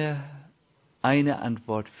keine eine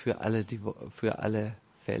Antwort für alle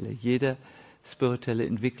Fälle. Jeder spirituelle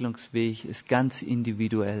Entwicklungsweg ist ganz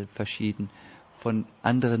individuell verschieden von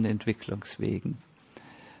anderen Entwicklungswegen.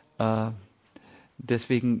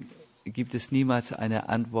 Deswegen gibt es niemals eine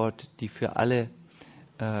Antwort, die für alle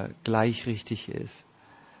gleich richtig ist.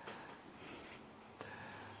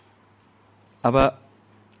 Aber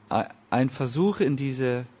ein Versuch in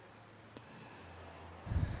diese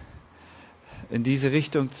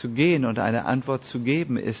Richtung zu gehen und eine Antwort zu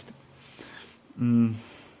geben ist,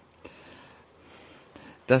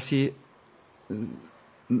 dass sie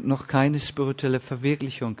noch keine spirituelle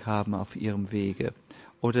Verwirklichung haben auf ihrem Wege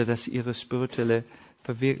oder dass ihre spirituelle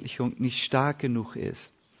Verwirklichung nicht stark genug ist.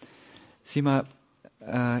 Sieh mal,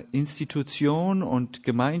 Institutionen und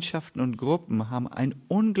Gemeinschaften und Gruppen haben einen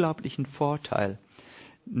unglaublichen Vorteil,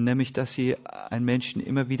 nämlich dass sie einen Menschen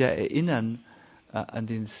immer wieder erinnern an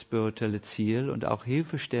das spirituelle Ziel und auch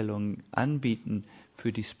Hilfestellungen anbieten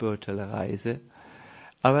für die spirituelle Reise.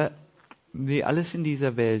 Aber wie alles in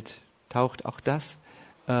dieser Welt taucht auch das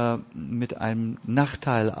mit einem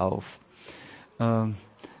Nachteil auf.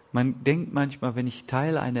 Man denkt manchmal, wenn ich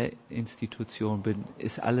Teil einer Institution bin,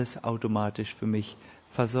 ist alles automatisch für mich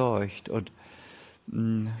versorgt. Und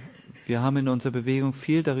wir haben in unserer Bewegung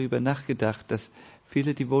viel darüber nachgedacht, dass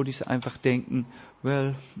viele Devotees einfach denken,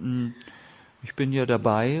 ich bin ja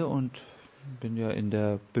dabei und bin ja in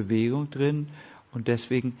der Bewegung drin und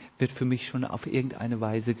deswegen wird für mich schon auf irgendeine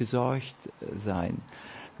Weise gesorgt sein.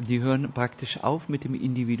 Die hören praktisch auf mit dem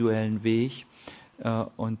individuellen Weg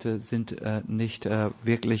und sind nicht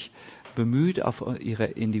wirklich bemüht auf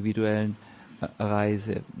ihrer individuellen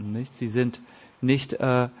Reise. Nicht? Sie sind nicht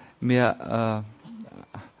mehr,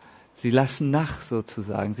 sie lassen nach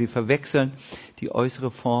sozusagen. Sie verwechseln die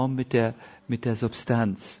äußere Form mit der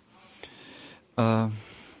Substanz.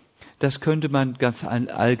 Das könnte man ganz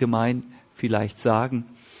allgemein vielleicht sagen.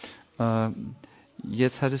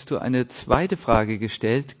 Jetzt hattest du eine zweite Frage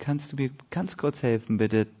gestellt. Kannst du mir ganz kurz helfen,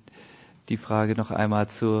 bitte, die Frage noch einmal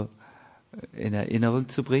in Erinnerung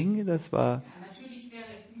zu bringen? Das war. Ja, natürlich wäre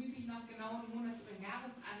es müßig, nach genauen Monats- oder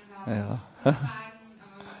Jahresangaben zu fragen.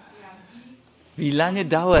 Wie lange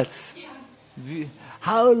dauert's? Ja.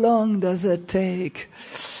 How long does it take?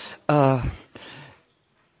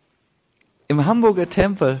 Im Hamburger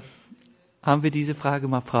Tempel haben wir diese Frage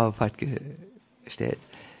mal Prabhupada gestellt.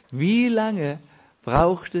 Wie lange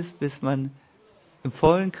braucht es, bis man im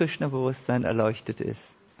vollen Krishna-Bewusstsein erleuchtet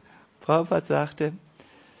ist? Prabhupada sagte,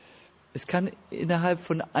 es kann innerhalb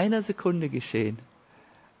von einer Sekunde geschehen,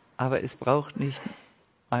 aber es braucht nicht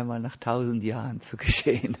einmal nach 1000 Jahren zu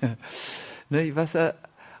geschehen. Ne,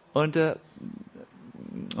 und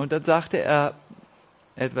dann sagte er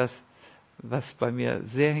etwas, was bei mir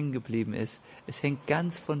sehr hängen geblieben ist. Es hängt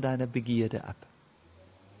ganz von deiner Begierde ab.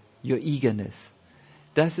 Your eagerness.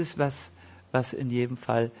 Das ist was in jedem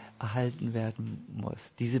Fall erhalten werden muss.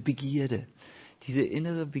 Diese Begierde, diese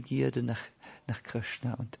innere Begierde nach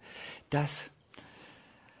Krishna. Und das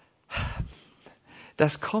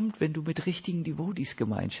kommt, wenn du mit richtigen Devotees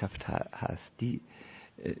Gemeinschaft hast, die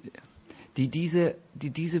diese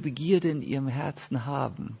Begierde in ihrem Herzen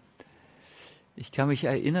haben. Ich kann mich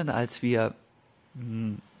erinnern, als wir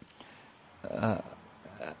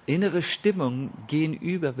innere Stimmung gehen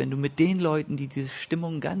über, wenn du mit den Leuten, die diese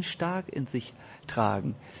Stimmung ganz stark in sich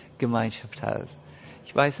tragen, Gemeinschaft hast.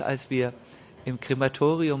 Ich weiß, als wir im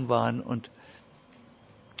Krematorium waren und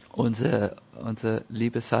unsere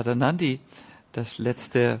liebe Sadhanandi das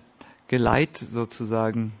letzte Geleit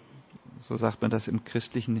sozusagen, so sagt man das im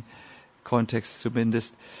christlichen Kontext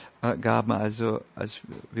zumindest, gaben, also als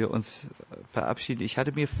wir uns verabschieden. Ich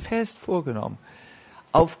hatte mir fest vorgenommen,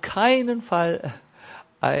 auf keinen Fall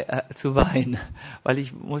zu weinen, weil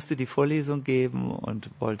ich musste die Vorlesung geben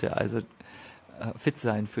und wollte also fit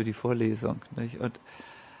sein für die Vorlesung. Nicht? Und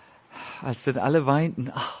als dann alle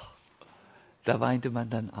weinten, da weinte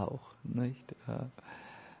man dann auch, nicht?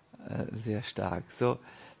 Sehr stark. So,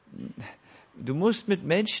 du musst mit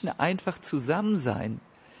Menschen einfach zusammen sein,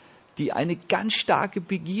 die eine ganz starke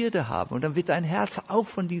Begierde haben, und dann wird dein Herz auch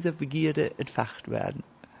von dieser Begierde entfacht werden.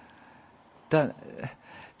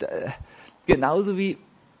 Genauso wie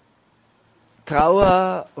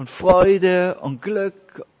Trauer und Freude und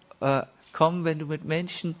Glück kommen, wenn du mit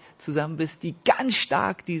Menschen zusammen bist, die ganz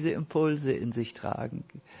stark diese Impulse in sich tragen.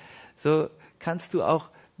 So kannst du auch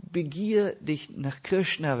begierig nach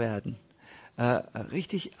Krishna werden.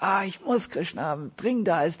 Richtig, ich muss Krishna haben,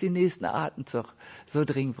 dringender als den nächsten Atemzug. So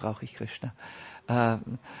dringend brauche ich Krishna.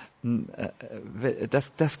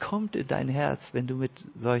 Das kommt in dein Herz, wenn du mit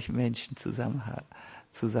solchen Menschen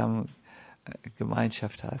zusammen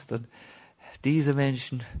Gemeinschaft hast. Und diese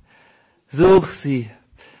Menschen, such sie.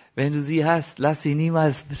 Wenn du sie hast, lass sie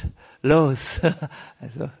niemals los.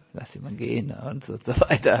 Also lass sie mal gehen und so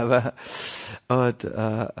weiter.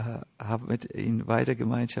 Hab mit ihnen weiter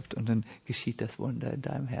Gemeinschaft, und dann geschieht das Wunder in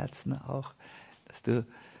deinem Herzen auch, dass du,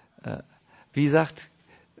 wie sagt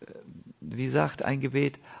ein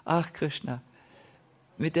Gebet, ach Krishna,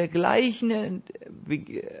 mit der gleichen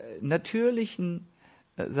natürlichen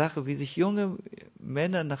Sache, wie sich junge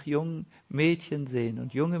Männer nach jungen Mädchen sehen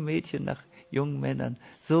und junge Mädchen nach jungen Männern,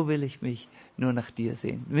 so will ich mich nur nach dir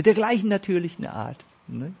sehen. Mit der gleichen natürlichen Art.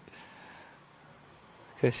 Ne?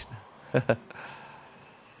 Krishna.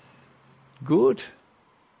 Gut.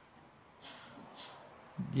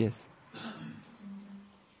 Yes. I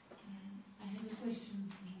have a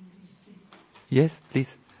question, please. Yes,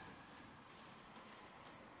 please.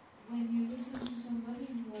 When you listen to somebody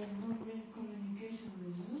who has no real communication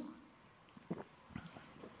with you,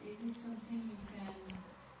 is it something you can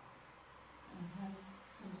have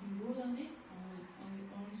something good on it, or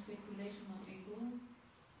only speculation of ego,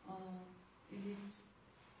 or is it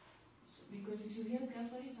because if you hear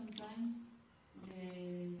carefully, sometimes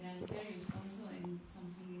they are serious also, and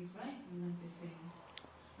something is right in what they say,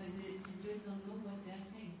 but you just don't know what they are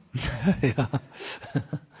saying. Ja.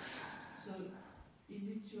 So, is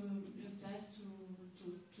it your task to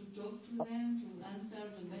talk to them, to answer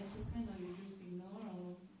the best you can, or you just ignore,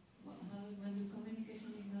 or how, when the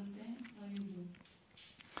communication is not there, how you do?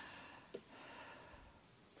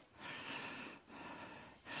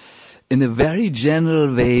 In a very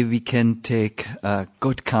general way, we can take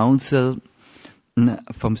good counsel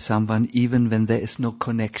from someone even when there is no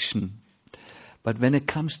connection. But when it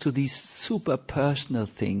comes to these super personal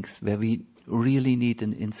things where we really need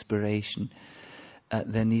an inspiration,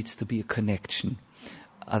 there needs to be a connection.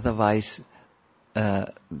 Otherwise,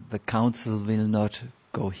 the counsel will not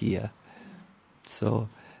go here. So,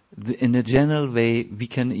 in a general way,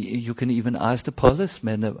 you can even ask the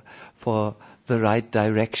policeman for the right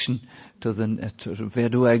direction to where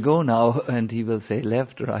do I go now, and he will say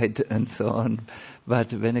left, right, and so on.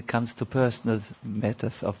 But when it comes to personal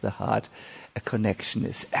matters of the heart, a connection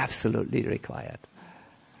is absolutely required.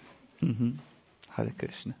 Hare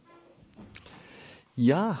Krishna.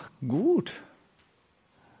 Ja, gut.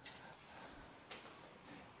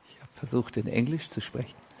 Ich habe versucht, in Englisch zu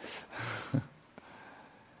sprechen.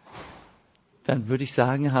 Dann würde ich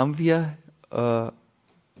sagen, haben wir, wollen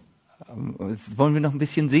wir noch ein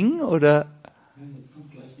bisschen singen, oder? Nein, jetzt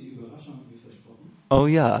kommt gleich die Überraschung, wie versprochen. Oh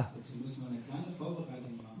ja. Dazu müssen wir eine kleine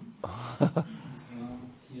Vorbereitung machen. Und zwar,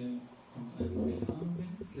 hier kommt ein Piano hin.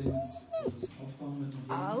 jetzt etwas aufbauen mit dem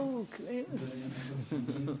Reden. Okay. Und wenn ihr einfach von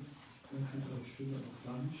hier, könnt ihr eure Stühle auch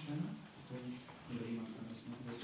da hinstellen.